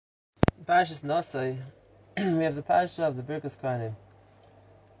Parashas Nosai, we have the parasha of the Birkus Kohanim,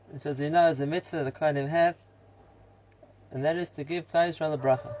 which, as we know, is a mitzvah the Kohanim have, and that is to give Klal Yisrael a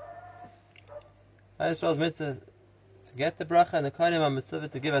bracha. Klal Yisrael's mitzvah to get the bracha, and the Kohanim are mitzvah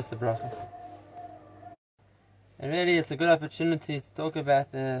to give us the bracha. And really, it's a good opportunity to talk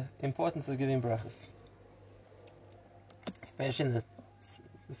about the importance of giving brachas, especially in the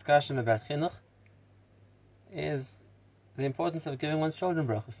discussion about chinuch, is the importance of giving one's children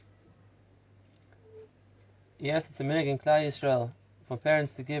brachas. Yes, it's a minhag in Klal Yisrael for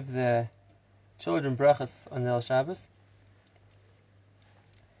parents to give their children brachas on Leil Shabbos.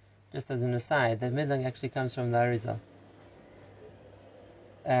 Just as an aside, that minhag actually comes from the Arizal,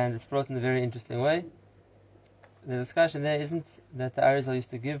 and it's brought in a very interesting way. The discussion there isn't that the Arizal used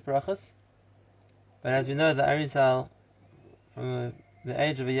to give brachas, but as we know, the Arizal, from the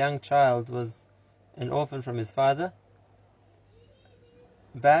age of a young child, was an orphan from his father.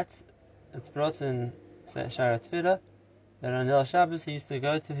 But it's brought in Shara Tefillah that on Leil Shabbos he used to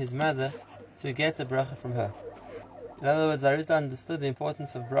go to his mother to get a bracha from her. In other words, Arizal understood the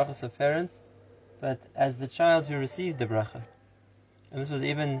importance of brachas of parents, but as the child who received the bracha. And this was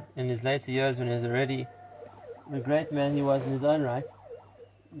even in his later years when he was already the great man he was in his own right.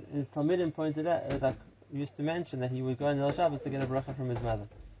 His Talmidim pointed out, used to mention that he would go on Leil Shabbos to get a bracha from his mother.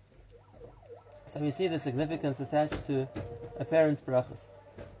 So we see the significance attached to a parent's brachas.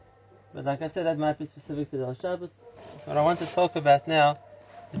 But like I said, that might be specific to Leil Shabbos. So what I want to talk about now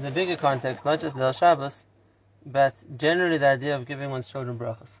is the bigger context, not just Leil Shabbos, but generally the idea of giving one's children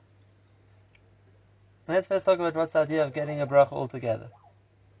brachas. Let's first talk about what's the idea of getting a bracha altogether.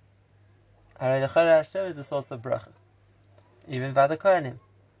 Hashem is the source of bracha, even by the Kohanim.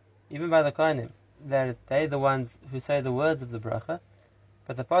 That they're the ones who say the words of the bracha,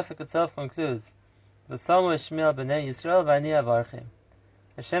 but the pasuk itself concludes, "V'samu Shmuel b'nei Yisrael v'ani avarchem."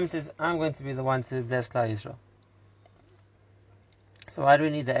 Hashem says, "I'm going to be the one to bless Klal Yisrael." So why do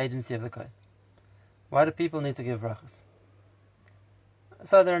we need the agency of the Kohen? Why do people need to give brachas?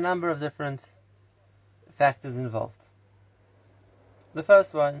 So there are a number of different factors involved. The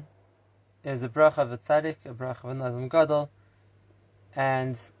first one is a bracha of a tzaddik, a bracha of a nazim gadol,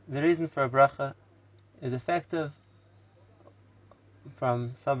 and the reason for a bracha is effective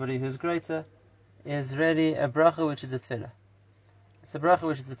from somebody who's greater is really a bracha which is a tefillah. It's a bracha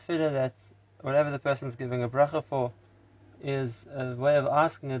which is a tefillah that whatever the person is giving a bracha for is a way of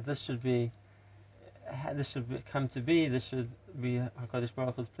asking that this should come to be, this should be HaKadosh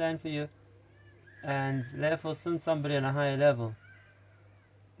Baruch Hu's plan for you, and therefore since somebody on a higher level,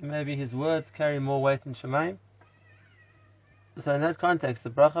 maybe his words carry more weight in Shemaim, so in that context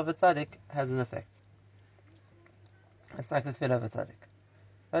the bracha of a tzaddik has an effect. It's like the tefillah of a tzaddik.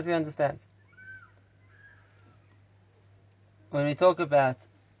 But we understand. When we talk about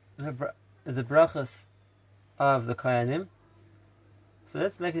the brachas of the Kohanim, so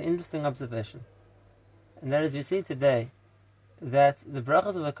let's make an interesting observation. And that is, we see today that the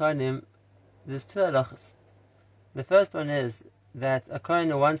brachas of the Kohanim, there's two halachas. The first one is that a Kohen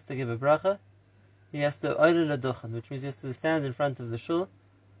who wants to give a bracha, he has to oile l'duchen, which means he has to stand in front of the shul,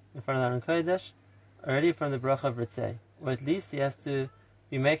 in front of the Aron Kodesh, already from the bracha of Ritzei, or at least he has to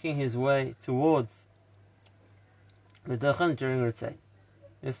be making his way towards the duchen during Ritzei.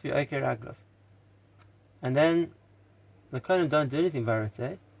 He has to be oiker agrav. And then the Kohanim don't do anything by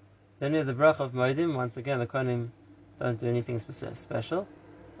Ritzei. Then we have the bracha of Moedim. Once again, the Kohanim don't do anything special.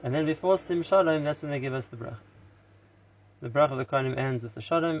 And then before Sim Shalom, that's when they give us the bracha. The bracha of the Kohanim ends with the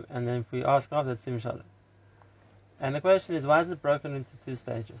Shalom, and then if we ask after, that's Sim Shalom. And the question is, why is it broken into two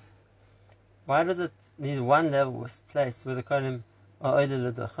stages? Why does it need one level place where the Kohanim are oile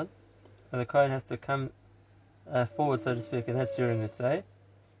l'duchen, where the Kohen has to come forward, so to speak, and that's during Ritzei?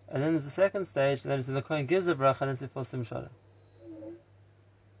 And then there's a second stage, and that is when the Kohen gives the bracha, and that's before Sim Shalom.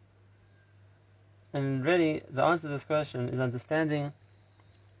 And really, the answer to this question is understanding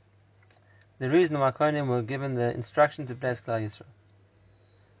the reason why Kohanim were given the instruction to bless Klal Yisrael,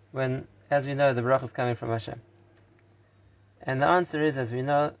 when, as we know, the bracha is coming from Hashem. And the answer is, as we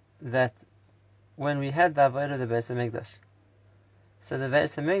know, that when we had the avodah of the Beis HaMikdash, so the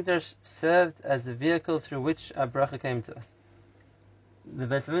Beis HaMikdash served as the vehicle through which our bracha came to us. The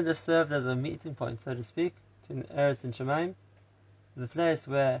Beis HaMikdash served as a meeting point, so to speak, between Eretz and Shemaim, the place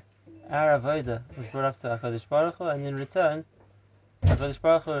where our avodah was brought up to HaKadosh Baruch Hu, and in return, HaKadosh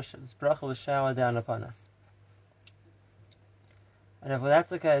Baruch Hu's bracha was showered down upon us. And if that's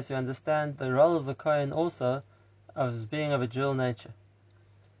the case, we understand the role of the Kohen also of being of a dual nature.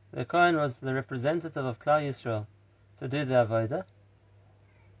 The Kohen was the representative of Klal Yisrael to do the avodah,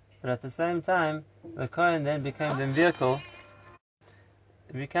 but at the same time, the Kohen then became the vehicle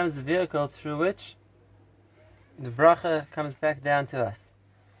it becomes the vehicle through which the bracha comes back down to us.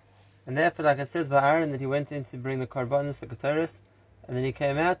 And therefore, like it says by Aaron, that he went in to bring the korbanos, the keteris, and then he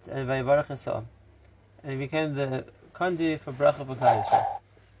came out and vayivarach Yisrael, and he became the conduit for bracha for Klal Yisrael.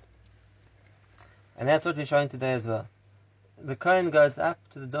 And that's what we're showing today as well. The Kohen goes up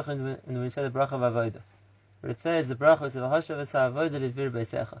to the duchen and we say the bracha of avodah. But it says the bracha is v'hashav avodah lidvir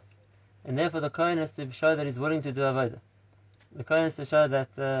beisecha, and therefore the Kohen has to show that he's willing to do avodah. The Kohen has to show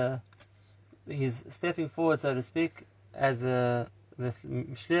that he's stepping forward, so to speak, as this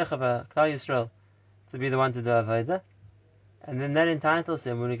shliach of a Klal Yisrael to be the one to do avodah, and then that entitles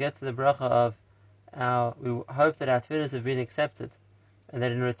him when we get to the bracha of we hope that our tefillos have been accepted, and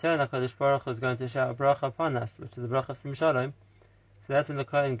that in return HaKadosh Baruch Hu is going to shower a bracha upon us, which is the bracha of Sim Shalom. So that's when the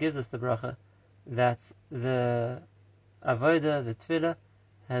Kohen gives us the bracha that the avodah, the tefillah,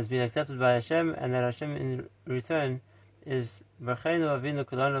 has been accepted by Hashem, and that Hashem in return is Barcheinu Avinu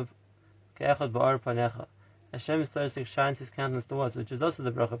Kulanu Ke'echad Ba'or Panecha. Hashem, so to speak, shines His countenance towards, which is also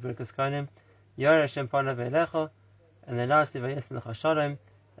the bracha of Birkas Kohanim. Yor Hashem Panav Eilecha, and then lastly Vayesen Lecha Shalom, and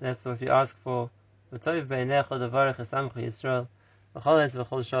that's what we ask for. V'tov Beinecha Devarech Esamcha Yisrael V'chol Etz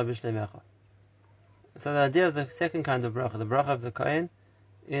V'chol Shah B'Shleimecha. So the idea of the second kind of bracha, the bracha of the Kohen,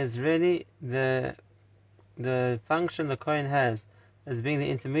 is really the function the Kohen has as being the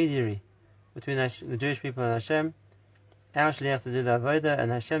intermediary between the Jewish people and Hashem, our shliach to do the avodah,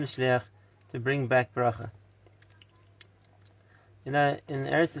 and Hashem's shliach to bring back bracha. In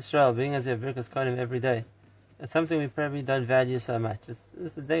Eretz Yisrael, being as we have Birkas Kohanim every day, it's something we probably don't value so much.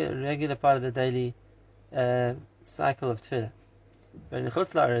 It's a regular part of the daily cycle of tefillah. But in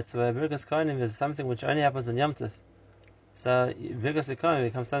Chutz La'aretz, where Birkas Kohanim is something which only happens on Yom Tov, so Birkas Kohanim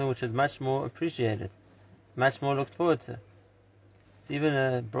becomes something which is much more appreciated, much more looked forward to. It's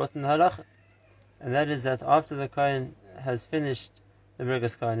even brought in halacha, and that is that after the Kohen has finished the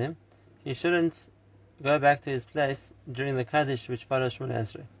Birkas Kohanim, he shouldn't go back to his place during the Kaddish which follows Shemona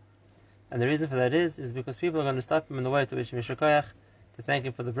Esrei. And the reason for that is because people are going to stop him on the way to wish him Yishar Koach, to thank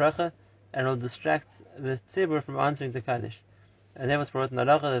him for the bracha, and it will distract the tzibur from answering the Kaddish. And that was brought in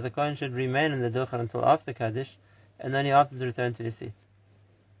halacha that the Kohen should remain in the duchen until after Kaddish, and only after to return to his seat.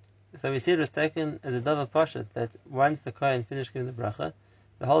 So we see it was taken as a davar pashat that once the Kohen finished giving the bracha,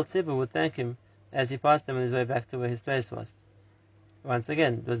 the whole tzibur would thank him as he passed them on his way back to where his place was. Once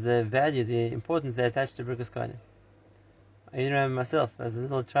again, it was the value, the importance they attached to Birkas Kohanim. I remember myself as a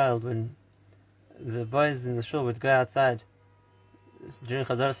little child when the boys in the shul would go outside during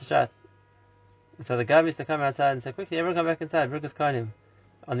Chazar Sashatz. So the Gabi used to come outside and say, quickly, everyone come back inside, Birkas Kohanim.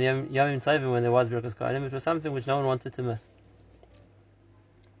 On the Yomim Tovim when there was Birkas Kohanim, it was something which no one wanted to miss.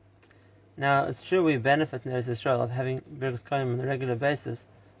 Now, it's true we benefit in Eretz Yisrael of having Birkas Kohanim on a regular basis,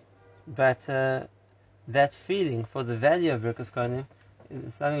 but that feeling for the value of Birkas Kohanim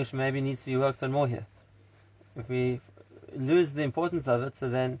is something which maybe needs to be worked on more here. If we lose the importance of it, so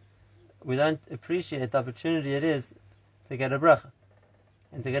then we don't appreciate the opportunity it is to get a bracha,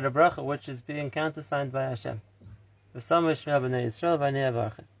 and to get a bracha which is being countersigned by Hashem. So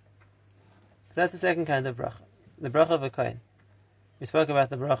that's the second kind of bracha, the bracha of a Kohen. We spoke about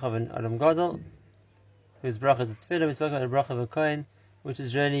the bracha of an Adam Gadol, whose bracha is a tefillah. We spoke about the bracha of a Kohen, which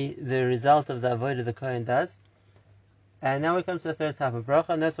is really the result of the avodah the Kohen does. And now we come to the third type of bracha,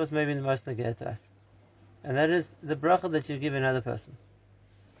 and that's what's maybe the most negate to us. And that is the bracha that you give another person.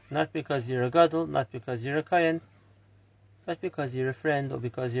 Not because you're a gadol, not because you're a Kohen, but because you're a friend or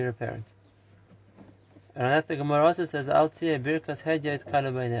because you're a parent. And on that the Gemara also says, Al tiyeh birkas hedyet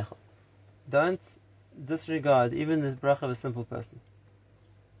kala b'einecha. Don't disregard even the bracha of a simple person.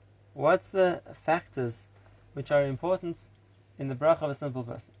 What's the factors which are important in the bracha of a simple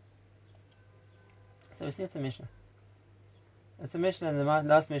person? So we see it's a Mishnah. It's a Mishnah, and the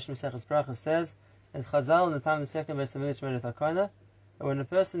last Mishnah, Maseches Bracha, says that Chazal in the time of the second Beis Hamikdash Shemona Takana, that when a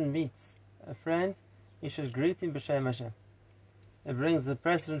person meets a friend, he should greet him b'Shem Hashem. It brings the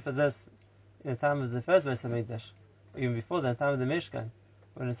precedent for this in the time of the first Beis Hamikdash, or even before that, in the time of the Mishkan,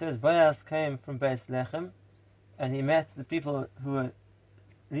 when it says Boaz came from Beis Lechem, and he met the people who were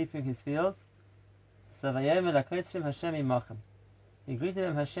reaping his fields. So Vayomer lakotzrim Hashem imachem. He greeted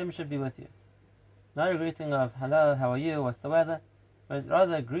them, Hashem should be with you. Not a greeting of hello, how are you, what's the weather, but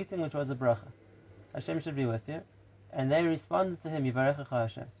rather a greeting which was a bracha. Hashem should be with you. And they responded to him, Yivarechecha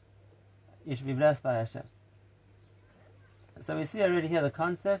Hashem. You should be blessed by Hashem. So we see already here the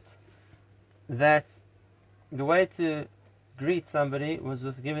concept that the way to greet somebody was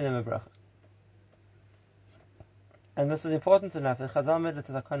with giving them a bracha. And this was important enough that Chazal made it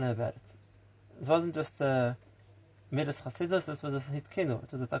to takana about it. This wasn't just a midas chasidus, this was a hitkinu.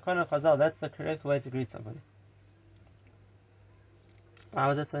 It was a takana of Chazal, that's the correct way to greet somebody. Why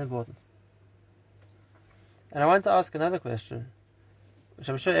was that so important? And I want to ask another question, which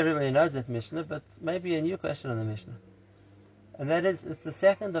I'm sure everybody knows that Mishnah, but maybe a new question on the Mishnah. And that is, it's the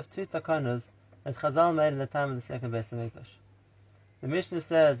second of two takanas that Chazal made in the time of the second Beis HaMikdash. The Mishnah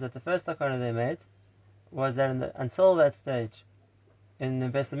says that the first takana they made was that until that stage, in the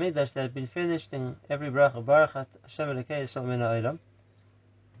Beis HaMikdash, they had been finishing every bracha, Baruch Hashem Elokei Yisrael Min Ha'olam,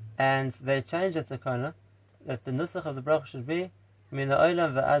 and they changed the takana that the nusach of the bracha should be Min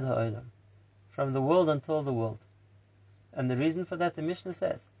Ha'olam Va'ad Ha'olam, from the world until the world. And the reason for that, the Mishnah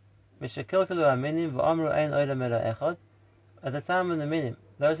says, Mishakilkalu Aminim V'amru Ein Olam Ela Echad. At the time of the Minim,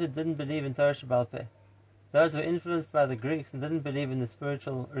 those who didn't believe in Torah Shebaal Peh, those who were influenced by the Greeks and didn't believe in the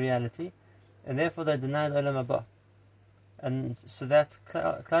spiritual reality, and therefore they denied Olam Haba. And so that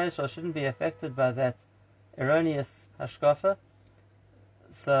Klal Yisrael shouldn't be affected by that erroneous hashkafa.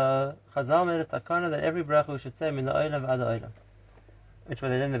 So Chazal made a takana that every bracha we should say Min Ha'olam V'ad Ha'olam, which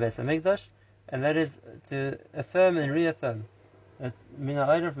was in the Beis HaMikdash, and that is to affirm and reaffirm that Min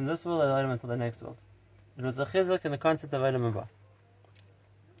Ha'olam from this world and Olam until the next world. It was a chizuk in the concept of Olam Haba.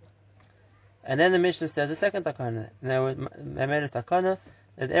 And then the Mishnah says the second takana. They made a takana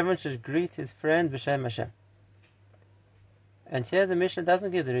that everyone should greet his friend b'shem Hashem. And here the Mishnah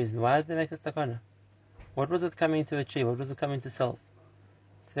doesn't give the reason. Why did they make this takana? What was it coming to achieve? What was it coming to solve?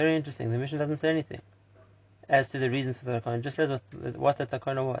 It's very interesting. The Mishnah doesn't say anything as to the reasons for the takana. It just says what the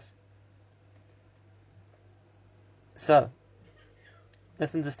takana was. So,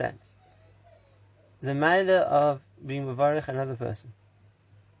 let's understand. The maila of being mevarich another person,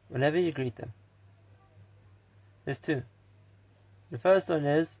 whenever you greet them, there's two. The first one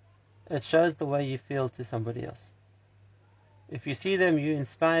is, it shows the way you feel to somebody else. If you see them, you're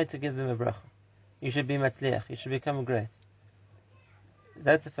inspired to give them a bracha. You should be matzliach, you should become great.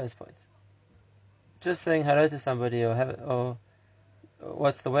 That's the first point. Just saying hello to somebody or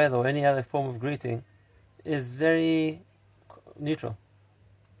what's the weather or any other form of greeting is very neutral.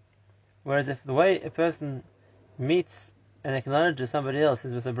 Whereas if the way a person meets and acknowledges somebody else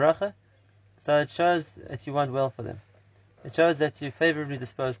is with a bracha, so it shows that you want well for them. It shows that you're favorably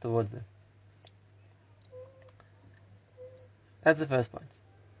disposed towards them. That's the first point.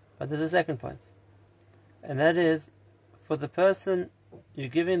 But there's a second point. And that is, for the person you're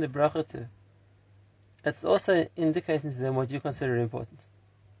giving the bracha to, it's also indicating to them what you consider important.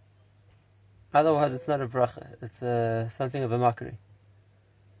 Otherwise it's not a bracha, it's something of a mockery.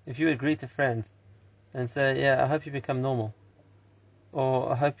 If you would greet a friend and say, yeah, I hope you become normal,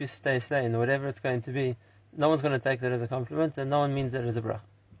 or I hope you stay sane, or whatever it's going to be, no one's going to take that as a compliment, and no one means that as a bracha.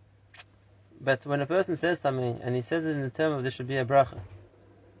 But when a person says something, and he says it in the term of this should be a bracha,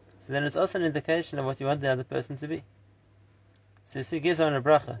 so then it's also an indication of what you want the other person to be. So if he gives on a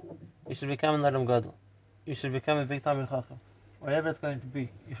bracha, you should become an Adam Gadol, you should become a big Talmid Chacham, whatever it's going to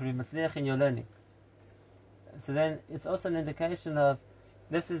be, you should be matzliach in your learning. So then it's also an indication of,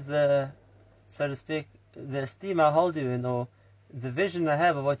 this is the, so to speak, the esteem I hold you in, or the vision I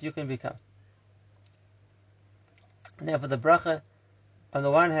have of what you can become. Now, for the bracha, on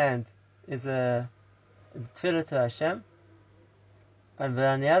the one hand, is a tefillah to Hashem, and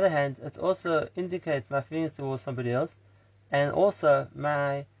on the other hand, it also indicates my feelings towards somebody else, and also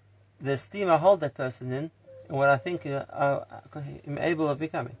the esteem I hold that person in, and what I think I'm able of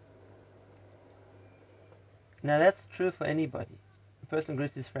becoming. Now, that's true for anybody. A person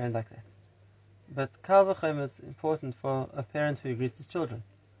greets his friend like that. But kal v'chomer is important for a parent who greets his children,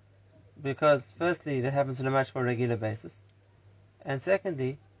 because firstly, that happens on a much more regular basis, and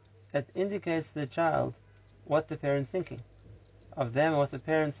secondly, it indicates to the child what the parent's thinking of them, what the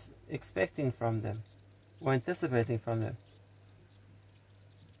parent's expecting from them, or anticipating from them.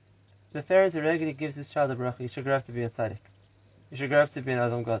 The parent who regularly gives his child a bracha, he should grow up to be a tzaddik. He should grow up to be an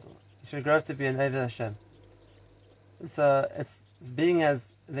Adam Gadol. He should grow up to be an Eved Hashem. So it's being as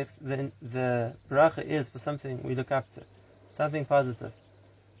the bracha is for something we look up to, something positive.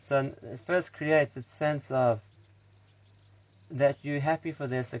 So it first creates a sense of that you're happy for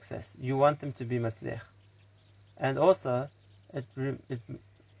their success. You want them to be matzliach. And also, it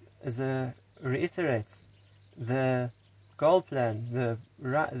reiterates the goal plan, the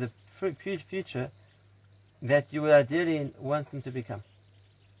future that you would ideally want them to become.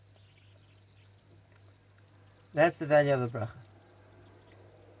 That's the value of the bracha.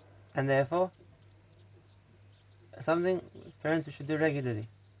 And therefore, something as parents we should do regularly.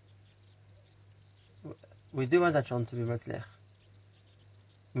 We do want our children to be matzliach.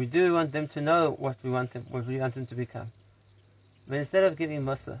 We do want them to know what we want them to become. But instead of giving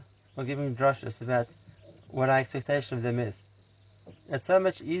mussar or giving drashas about what our expectation of them is, it's so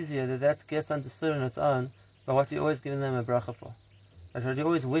much easier that gets understood on its own by what we're always giving them a bracha for. but what you're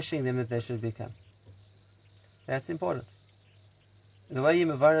always wishing them that they should become. That's important. The way you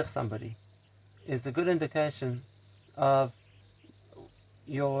mevarich somebody is a good indication of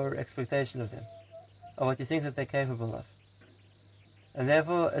your expectation of them, of what you think that they're capable of. And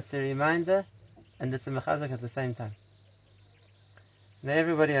therefore, it's a reminder and it's a mechazak at the same time. Now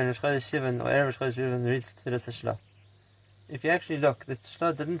everybody on Rosh Chodesh Sivan or Erev Rosh Chodesh Sivan reads Tfilas HaShlo. If you actually look, the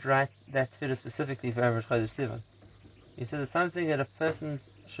Shlo didn't write that Tfilah specifically for Erev Rosh Chodesh Sivan. He said it's something that a person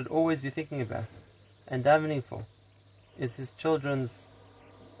should always be thinking about and davening for is his children's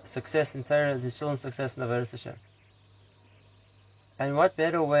success in Torah, his children's success in Avodas Hashem. And what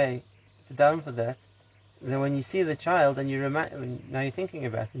better way to daven for that than when you see the child and now you're thinking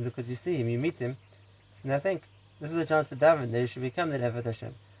about him because you see him, you meet him. So now think, this is a chance to daven that he should become that Eved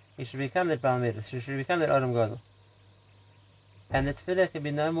Hashem. He should become that Baal Midas. He should become that Adam Gadol. And the tefillah can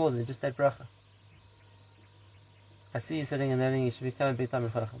be no more than just that bracha. I see you sitting and learning, you should become a big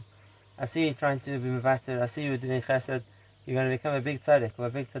Talmid Chacham. I see you trying to be mevater. I see you doing chesed. You're going to become a big tzaddik or a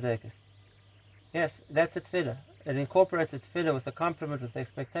big tzaddikus. Yes, that's a tefillah. It incorporates a tefillah with a compliment, with the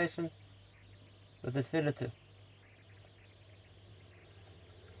expectation, with the tefillah too.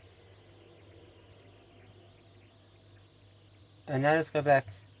 And now let's go back.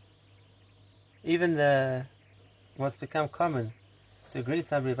 Even what's become common to greet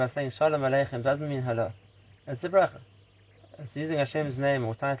somebody by saying Shalom Aleichem doesn't mean hello. It's a bracha. It's using Hashem's name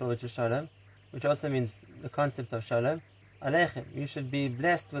or title, which is Shalom, which also means the concept of Shalom. Aleichem, you should be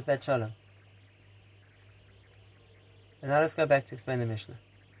blessed with that Shalom. And now let's go back to explain the Mishnah.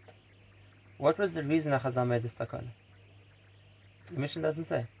 What was the reason Chazal made this takana? The Mishnah doesn't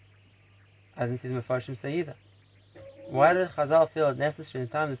say. I didn't see the Mefarshim say either. Why did Chazal feel it necessary in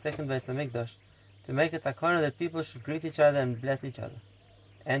the time of the second Beis HaMikdash to make a takana that people should greet each other and bless each other,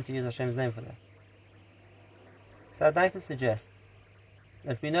 and to use Hashem's name for that? So I'd like to suggest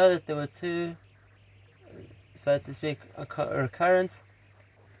that we know that there were two, so to speak, recurrent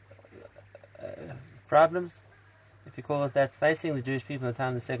problems, if you call it that, facing the Jewish people in the time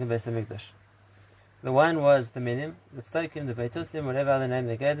of the second Beis HaMikdash. The one was the Minim, the Tzdokim, the Beitusim, whatever other name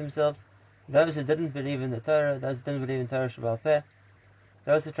they gave themselves, those who didn't believe in the Torah, those who didn't believe in Torah Shabbal Peh,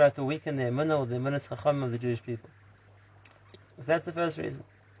 those who tried to weaken the emunah or the emunah's chacham of the Jewish people. So that's the first reason.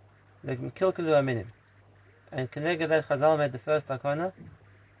 The Kilkelu Aminim. And Keneged that Chazal made the first takana,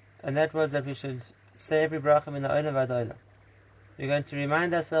 and that was that we should say every bracha min ha'olam v'ad ha'olam. We're going to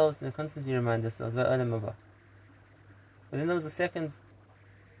remind ourselves and constantly remind ourselves about Olam Haba. But then there was a second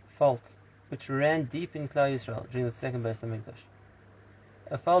fault which ran deep in Klal Yisrael during the second Beis HaMikdash.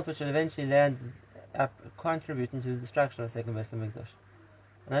 A fault which will eventually land up contributing to the destruction of the second Beis HaMikdash.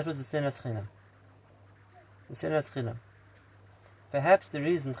 And that was the Sinas Chinam. The Sinas Chinam. Perhaps the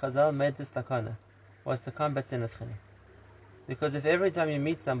reason Chazal made this takana was to combat Sinas Chinam. Because if every time you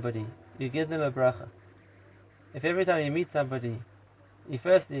meet somebody, you give them a bracha, if every time you meet somebody, you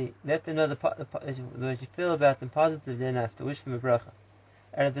firstly let them know what you feel about them positively enough to wish them a bracha,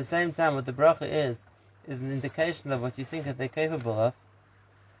 and at the same time what the bracha is an indication of what you think that they're capable of,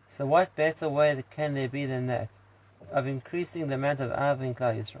 so what better way can there be than that, of increasing the amount of Av in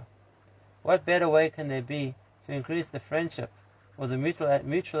Klal Yisrael? What better way can there be to increase the friendship or the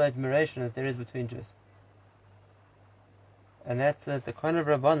mutual admiration that there is between Jews? And that's the kind of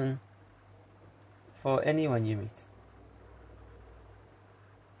Rabbanan for anyone you meet.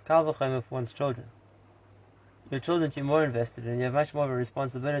 Kal v'chomer for one's children. Your children you're more invested in, you have much more of a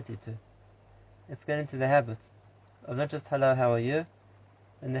responsibility to. Let's get into the habit of not just hello, how are you,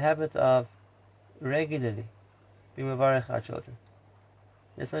 and the habit of regularly being mevarech our children.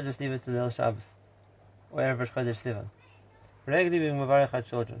 Let's not just leave it to Leil Shabbos or Erev Rosh Chodesh Sivan. Regularly being mevarech our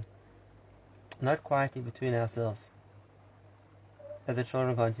children, not quietly between ourselves, that the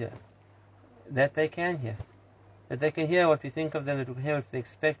children can't hear, that they can hear, that they can hear what we think of them, that we can hear what we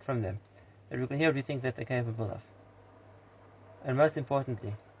expect from them, that we can hear what we think that they're capable of. And most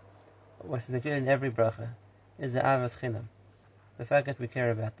importantly, what is included in every bracha is the avas chinam, the fact that we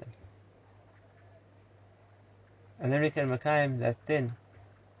care about them. And then we can makayim that din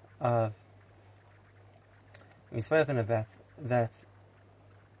of, we've spoken about, that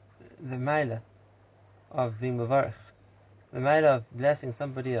the maila of being mevarech, the maila of blessing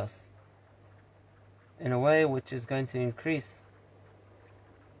somebody else in a way which is going to increase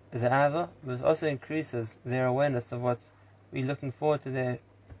the ava, but also increases their awareness of what we're looking forward to their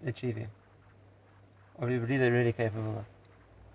achieving, or we believe they're really capable of.